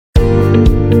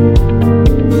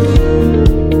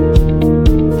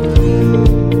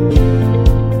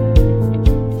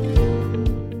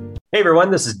everyone.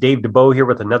 This is Dave DeBow here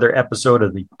with another episode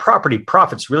of the Property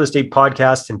Profits Real Estate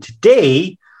Podcast. And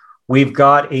today we've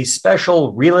got a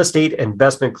special Real Estate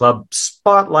Investment Club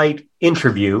spotlight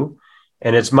interview.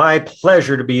 And it's my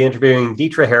pleasure to be interviewing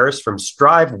Deetra Harris from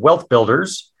Strive Wealth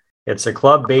Builders. It's a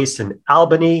club based in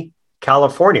Albany,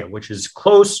 California, which is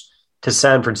close to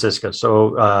San Francisco.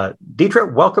 So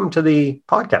Deetra, welcome to the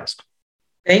podcast.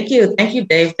 Thank you. Thank you,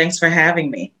 Dave. Thanks for having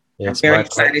me. I'm very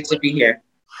excited to be here.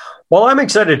 Well, I'm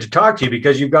excited to talk to you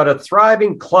because you've got a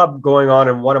thriving club going on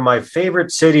in one of my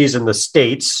favorite cities in the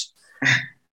States,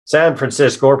 San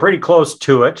Francisco, or pretty close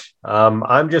to it.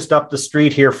 I'm just up the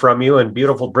street here from you in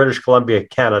beautiful British Columbia,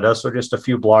 Canada. So just a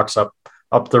few blocks up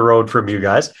the road from you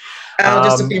guys. Oh,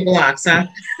 just a few blocks, huh?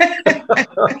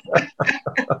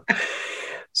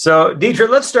 So, Deetra,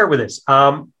 let's start with this.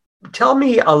 Tell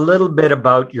me a little bit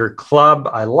about your club.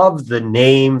 I love the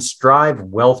name, Strive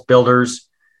Wealth Builders.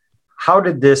 How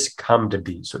did this come to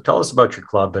be? So tell us about your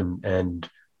club and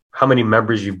how many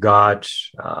members you've got,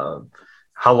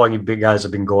 how long you guys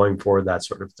have been going for, that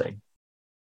sort of thing.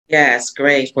 Yes,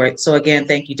 great. So again,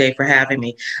 thank you, Dave, for having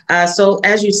me. So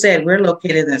as you said, we're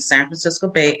located in the San Francisco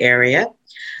Bay Area.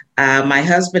 My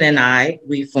husband and I,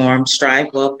 we formed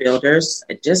Strive Wealth Builders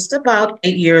just about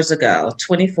 8 years ago.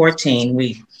 2014,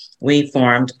 we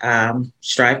formed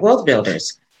Strive Wealth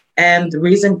Builders. And the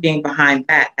reason being behind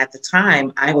that, at the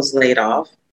time, I was laid off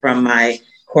from my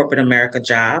corporate America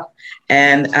job.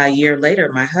 And a year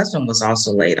later, my husband was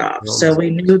also laid off. So we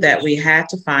knew that we had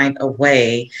to find a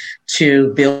way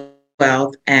to build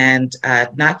wealth and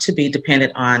not to be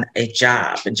dependent on a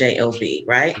job, a J-O-B,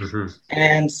 right? Mm-hmm.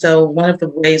 And so one of the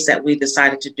ways that we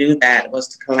decided to do that was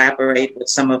to collaborate with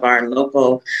some of our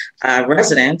local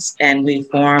residents. And we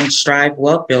formed Strive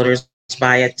Wealth Builders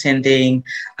by attending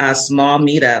small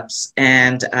meetups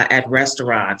and at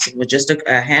restaurants with just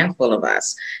a handful of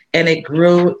us, and it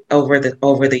grew over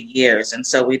the years. And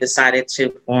so we decided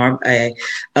to form a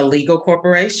legal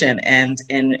corporation and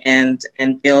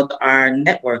build our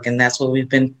network, and that's what we've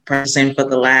been practicing for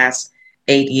the last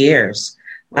 8 years.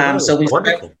 So we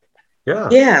wonderful.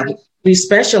 We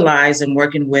specialize in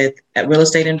working with real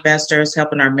estate investors,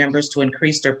 helping our members to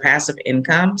increase their passive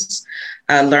incomes,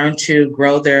 learn to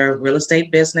grow their real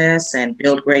estate business and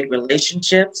build great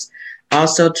relationships,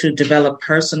 also to develop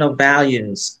personal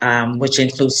values, which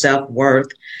include self-worth,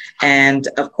 and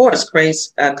of course,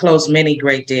 close many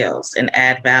great deals and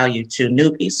add value to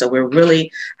newbies. So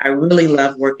I really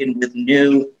love working with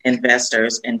new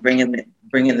investors and bringing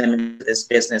them into this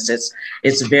business.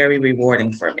 It's very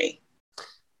rewarding for me.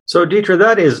 So, Deetra,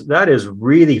 that is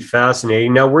really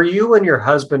fascinating. Now, were you and your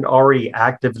husband already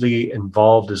actively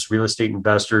involved as real estate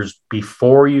investors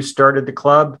before you started the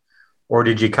club, or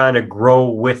did you kind of grow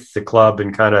with the club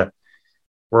and kind of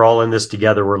we're all in this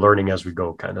together, we're learning as we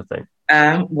go kind of thing?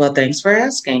 Well, thanks for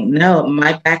asking. No,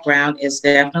 my background is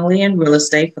definitely in real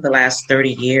estate for the last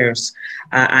 30 years.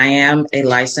 I am a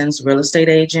licensed real estate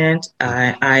agent.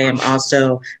 I am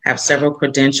also have several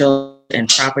credentials in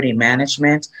property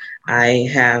management. I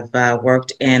have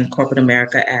worked in corporate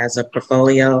America as a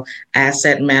portfolio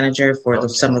asset manager for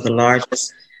some of the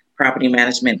largest property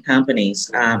management companies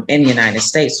in the United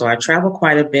States. So I travel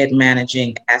quite a bit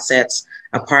managing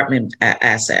apartment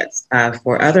assets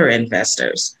for other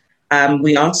investors.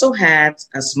 We also had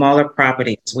smaller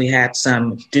properties. We had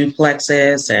some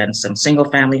duplexes and some single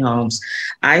family homes.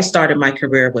 I started my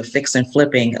career with fix and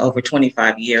flipping over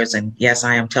 25 years. And yes,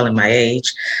 I am telling my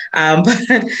age.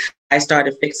 But I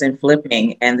started fix and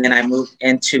flipping, and then I moved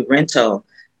into rental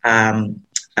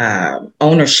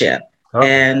ownership. Oh.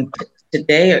 And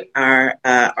today,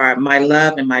 my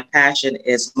love and my passion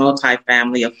is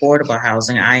multifamily affordable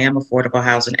housing. I am an affordable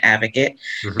housing advocate,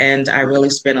 and I really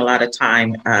spend a lot of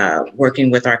time working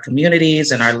with our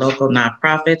communities and our local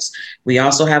nonprofits. We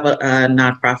also have a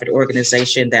nonprofit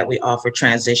organization that we offer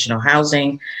transitional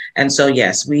housing. And so,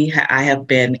 yes, I have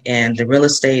been in the real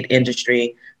estate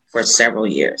industry for several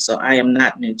years. So I am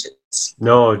not new to this.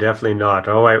 No, definitely not.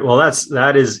 All right. Well,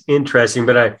 that is interesting,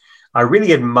 but I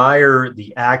really admire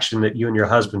the action that you and your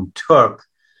husband took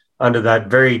under that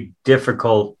very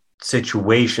difficult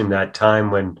situation, that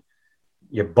time when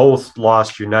you both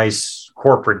lost your nice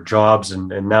corporate jobs. And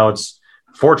now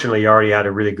fortunately, you already had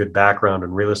a really good background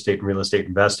in real estate and real estate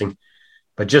investing.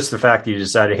 But just the fact that you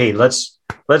decided, hey, let's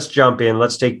jump in,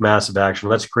 let's take massive action,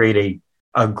 let's create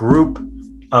a group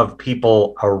of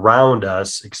people around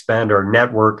us, expand our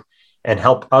network, and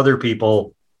help other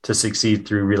people to succeed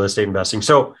through real estate investing.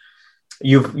 So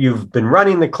you've been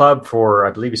running the club for,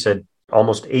 I believe you said,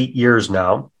 almost 8 years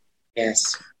now.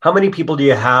 Yes. How many people do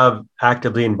you have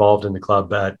actively involved in the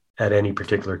club at any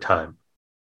particular time?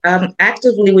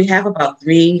 Actively, we have about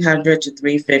 300 to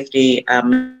 350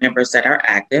 members that are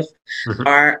active. Mhm.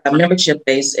 Our membership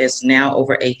base is now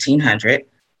over 1,800,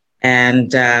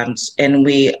 and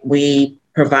we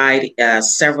provide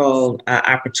several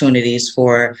opportunities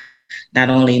for not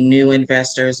only new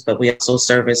investors, but we also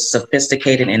service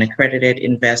sophisticated and accredited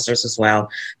investors as well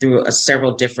through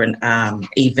several different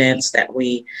events that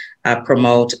we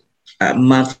promote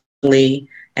monthly.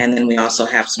 And then we also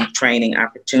have some training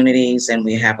opportunities, and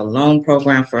we have a loan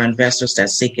program for investors that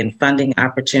seek in funding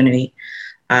opportunity.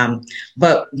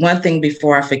 But one thing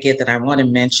before I forget that I want to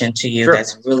mention to you, Sure.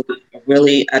 that's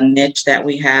really a niche that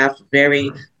we have, very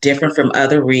different from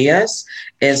other RIAs,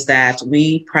 is that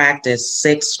we practice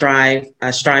 6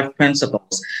 Strive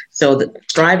principles. So the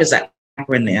Strive is an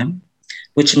acronym,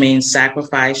 which means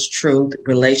sacrifice, truth,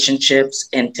 relationships,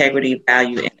 integrity,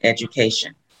 value, and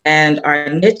education. And our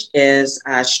niche is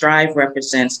Strive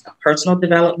represents personal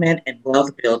development, and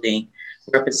wealth building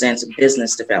represents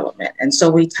business development. And so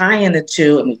we tie in the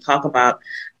two, and we talk about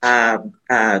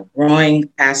growing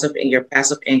your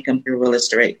passive income through real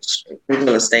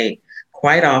estate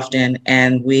quite often.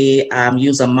 And we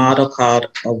use a model called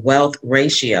a wealth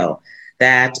ratio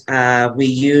that we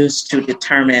use to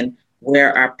determine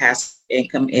where our passive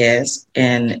income is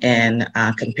in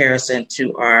comparison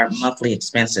to our monthly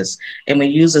expenses. And we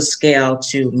use a scale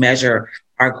to measure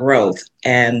our growth.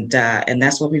 And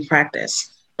that's what we practice.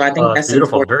 So I think that's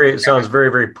beautiful. important. It sounds very,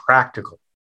 very practical.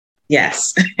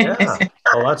 Yes. Yeah.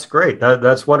 Well, that's great.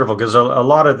 That's wonderful, because a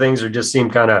lot of things just seem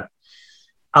kind of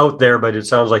out there, but it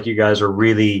sounds like you guys are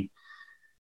really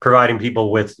providing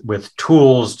people with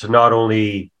tools to not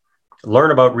only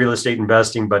learn about real estate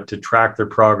investing, but to track their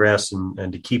progress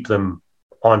and to keep them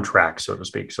on track, so to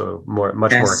speak. So much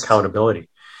more accountability.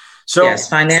 So yes,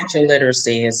 financial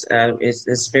literacy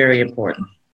is very important.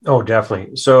 Oh,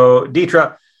 definitely. So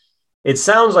Deetra, it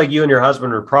sounds like you and your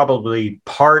husband are probably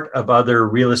part of other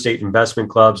real estate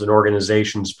investment clubs and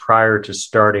organizations prior to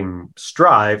starting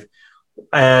Strive.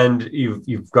 And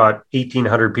you've got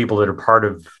 1,800 people that are part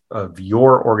of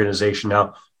your organization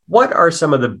now. What are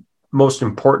some of the most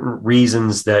important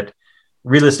reasons that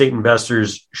real estate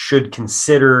investors should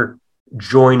consider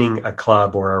joining a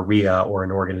club or a RIA or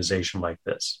an organization like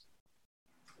this?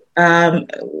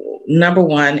 Number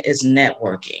one is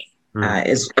networking.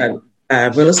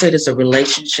 Real estate is a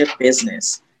relationship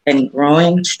business, and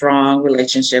growing strong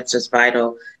relationships is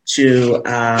vital to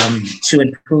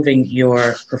improving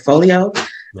your portfolio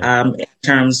in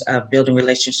terms of building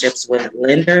relationships with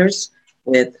lenders,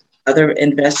 with other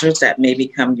investors that may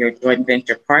become your joint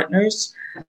venture partners,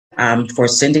 for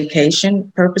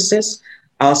syndication purposes,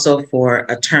 also for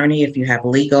attorney if you have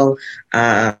legal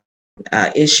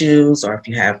issues, or if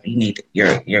you need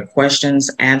your questions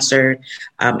answered.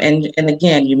 And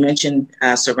again, you mentioned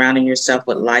surrounding yourself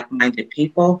with like-minded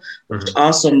people, which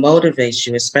also motivates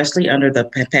you, especially under the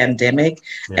pandemic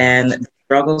and the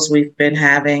struggles we've been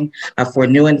having for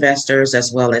new investors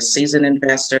as well as seasoned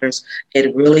investors.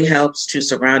 It really helps to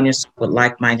surround yourself with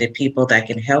like-minded people that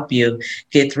can help you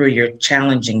get through your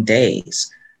challenging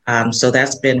days. So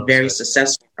that's been very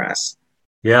successful for us.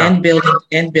 Yeah. And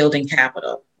building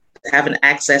capital. Having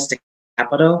access to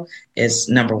capital is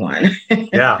number one.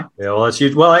 Yeah. Well, that's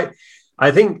huge. Well,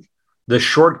 I think the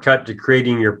shortcut to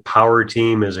creating your power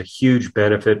team is a huge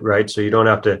benefit, right? So you don't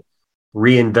have to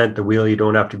reinvent the wheel. You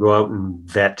don't have to go out and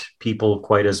vet people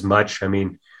quite as much. I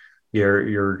mean,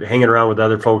 you're hanging around with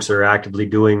other folks that are actively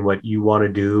doing what you want to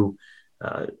do.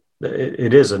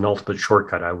 It is an ultimate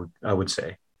shortcut, I would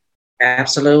say.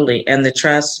 Absolutely. And the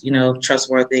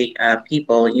trustworthy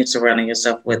people, and you're surrounding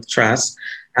yourself with trust.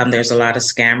 There's a lot of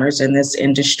scammers in this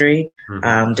industry,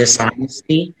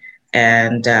 dishonesty,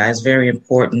 and it's very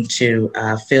important to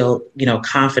feel,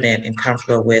 confident and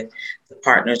comfortable with the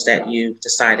partners that you've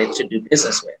decided to do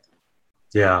business with.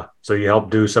 Yeah. So you help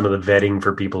do some of the vetting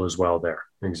for people as well there.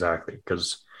 Exactly.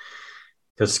 Because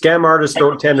scam artists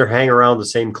don't tend to hang around the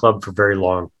same club for very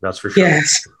long. That's for sure.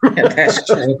 Yes, that's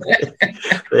true.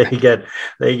 they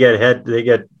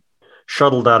get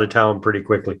shuttled out of town pretty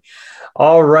quickly.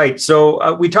 All right.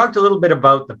 So we talked a little bit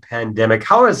about the pandemic.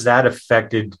 How has that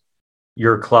affected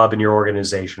your club and your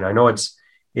organization? I know it's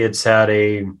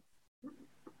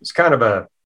kind of a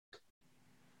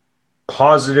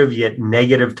positive yet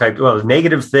negative type. Well,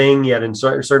 negative thing, yet in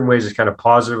certain ways it's kind of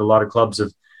positive. A lot of clubs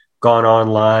have gone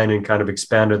online and kind of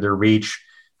expanded their reach.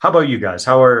 How about you guys?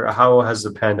 How has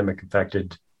the pandemic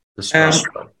affected the Strive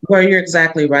Club? Well, you're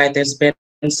exactly right. There's been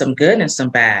some good and some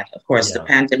bad. Of course, the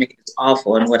pandemic is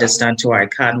awful, and what it's done to our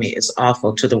economy is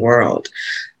awful to the world.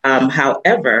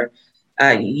 However,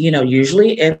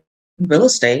 usually in real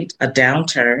estate, a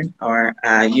downturn or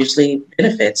usually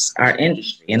benefits our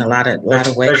industry in a lot of ways.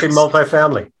 Especially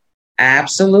multifamily.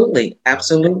 Absolutely,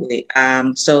 absolutely.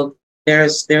 So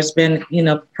there's been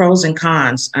pros and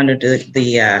cons under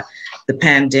the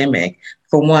pandemic.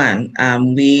 For one,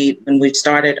 when we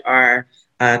started our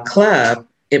club,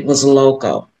 it was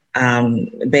local,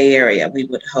 Bay Area. We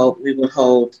would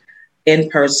hold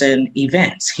in-person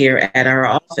events here at our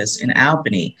office in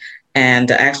Albany.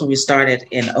 And actually, we started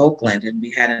in Oakland, and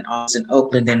we had an office in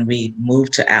Oakland, and we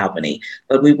moved to Albany.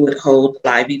 But we would hold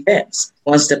live events.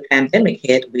 Once the pandemic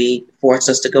hit, we forced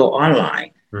us to go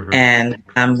online and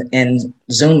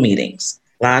Zoom meetings,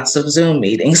 lots of Zoom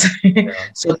meetings. Yeah.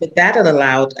 So that had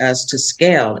allowed us to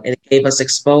scale. It gave us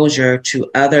exposure to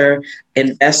other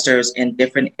investors in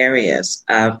different areas,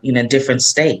 in different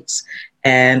states.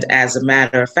 And as a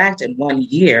matter of fact, in 1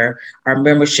 year, our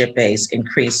membership base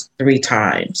increased 3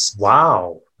 times.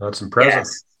 Wow, that's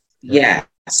impressive. Yes,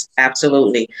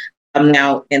 absolutely.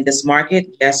 Now, in this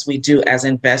market, yes, we do as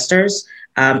investors.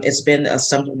 It's been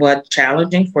somewhat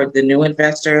challenging for the new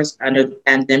investors under the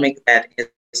pandemic that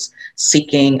is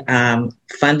seeking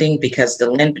funding because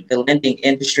the lending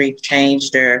industry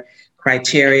changed their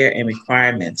criteria and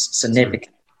requirements significantly.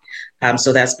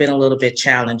 So that's been a little bit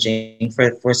challenging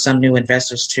for some new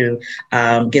investors to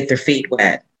get their feet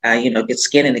wet, get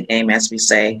skin in the game, as we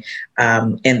say,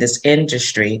 in this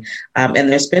industry.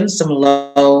 And there's been some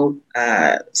low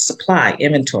supply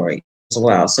inventory as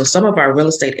well. So some of our real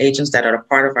estate agents that are a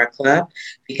part of our club,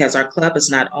 because our club is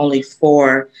not only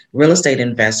for real estate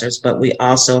investors, but we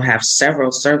also have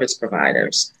several service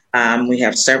providers. We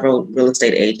have several real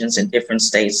estate agents in different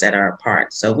states that are a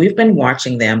part. So we've been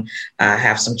watching them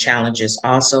have some challenges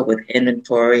also with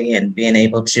inventory and being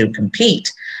able to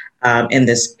compete in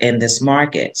this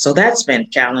market. So that's been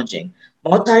challenging.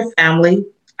 Multifamily,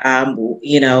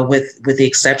 with the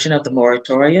exception of the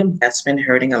moratorium, that's been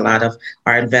hurting a lot of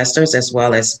our investors as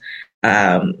well as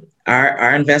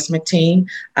our investment team.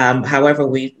 However,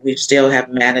 we still have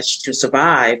managed to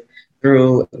survive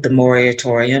through the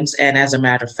moratoriums. And as a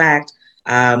matter of fact,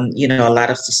 a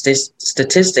lot of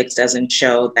statistics doesn't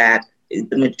show that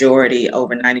the majority,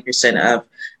 over 90%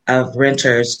 of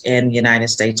renters in the United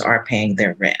States are paying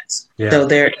their rents. Yeah.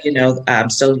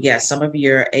 So some of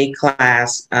your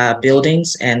A-class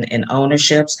buildings and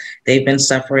ownerships, they've been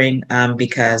suffering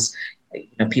because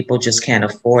people just can't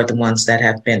afford. The ones that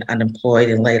have been unemployed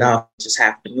and laid off just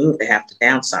have to move. They have to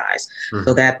downsize. Mm-hmm.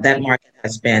 So that market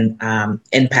has been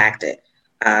impacted,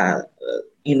 a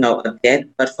bit.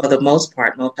 But for the most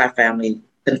part, multifamily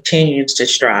continues to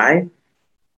strive.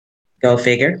 Go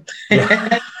figure.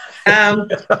 Yeah.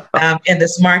 In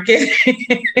this market.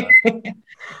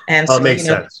 And so, it makes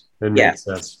sense. It makes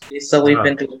sense. So we've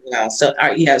been doing well. So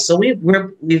I'm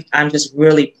just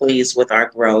really pleased with our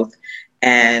growth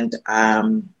and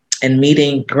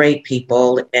meeting great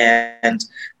people and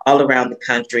all around the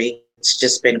country. It's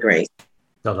just been great.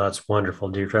 Oh, that's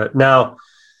wonderful, Deidre. Now,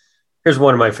 here's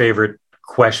one of my favorite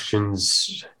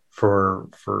questions for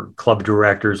club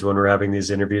directors when we're having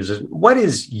these interviews. What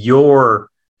is your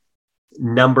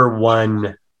number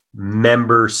one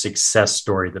member success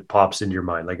story that pops into your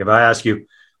mind? Like if I ask you,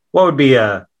 what would be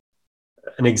an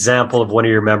example of one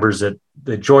of your members that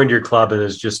joined your club and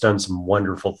has just done some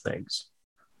wonderful things?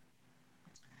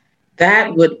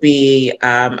 That would be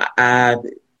I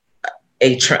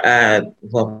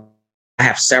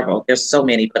have several. There's so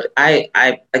many, but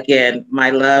I again,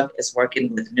 my love is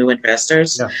working with new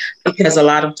investors because a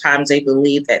lot of times they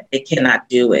believe that they cannot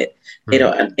do it.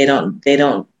 Mm-hmm. They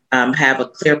don't have a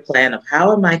clear plan of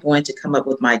how am I going to come up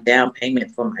with my down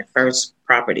payment for my first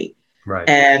property. Right.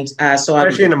 And so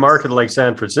especially in a market like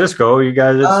San Francisco, you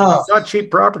guys, it's not cheap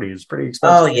property. It's pretty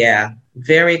expensive. Oh yeah.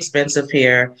 Very expensive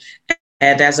here.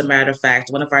 And as a matter of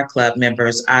fact, one of our club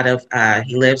members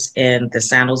he lives in the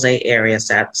San Jose area,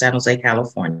 San Jose,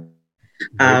 California.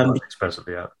 Expensive,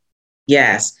 yeah.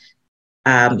 Yes.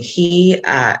 He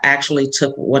actually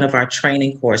took one of our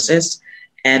training courses,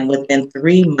 and within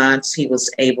 3 months, he was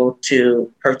able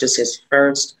to purchase his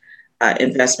first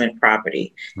investment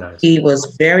property. Nice. He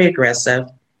was very aggressive.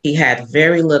 He had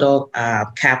very little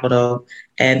capital,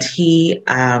 and he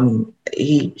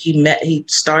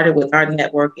started with our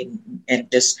network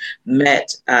and just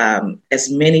met as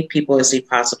many people as he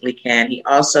possibly can. He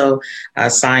also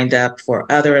signed up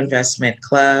for other investment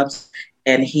clubs,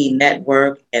 and he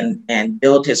networked and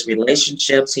built his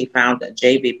relationships. He found a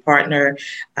JV partner,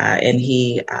 and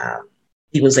he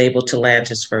was able to land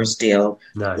his first deal.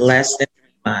 Nice. Less than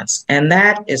 3 months. And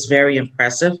that is very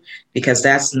impressive because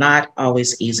that's not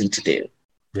always easy to do.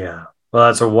 Yeah. Well,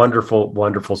 that's a wonderful,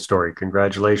 wonderful story.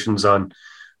 Congratulations on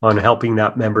on helping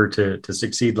that member to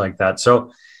succeed like that.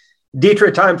 So,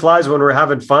 Deetra, time flies when we're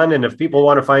having fun. And if people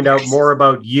want to find out more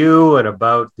about you and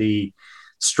about the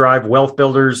Strive Wealth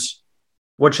Builders,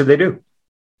 what should they do?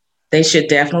 They should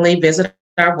definitely visit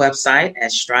our website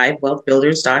at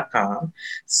strivewealthbuilders.com.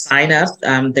 Sign up.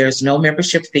 There's no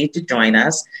membership fee to join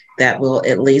us. That will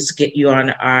at least get you on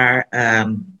our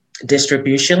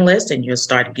distribution list, and you'll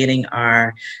start getting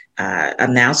our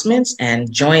announcements,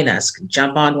 and join us.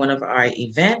 Jump on one of our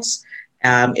events.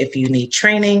 If you need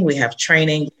training, we have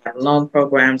training, we have loan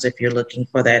programs if you're looking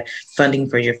for that funding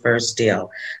for your first deal.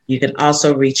 You can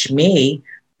also reach me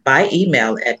by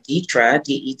email at Deetra,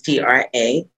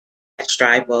 D-E-T-R-A, at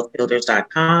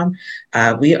strivewealthbuilders.com.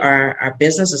 Our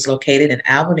business is located in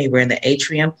Albany. We're in the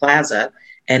Atrium Plaza,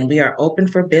 and we are open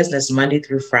for business Monday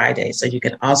through Friday. So you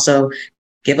can also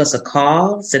give us a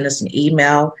call, send us an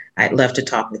email. I'd love to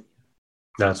talk with you.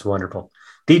 That's wonderful.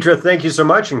 Deetra, thank you so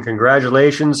much, and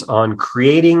congratulations on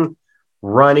creating,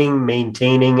 running,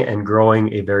 maintaining, and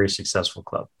growing a very successful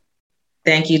club.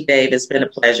 Thank you, Dave. It's been a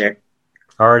pleasure.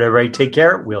 All right, everybody, take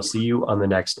care. We'll see you on the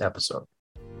next episode.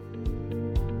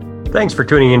 Thanks for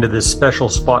tuning into this special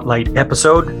Spotlight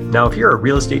episode. Now, if you're a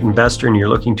real estate investor and you're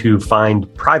looking to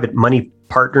find private money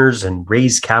partners and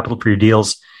raise capital for your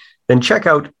deals, then check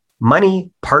out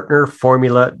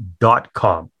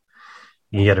moneypartnerformula.com.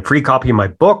 You can get a free copy of my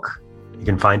book. You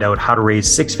can find out how to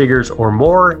raise 6 figures or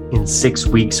more in 6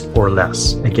 weeks or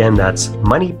less. Again, that's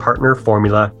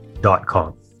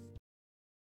moneypartnerformula.com.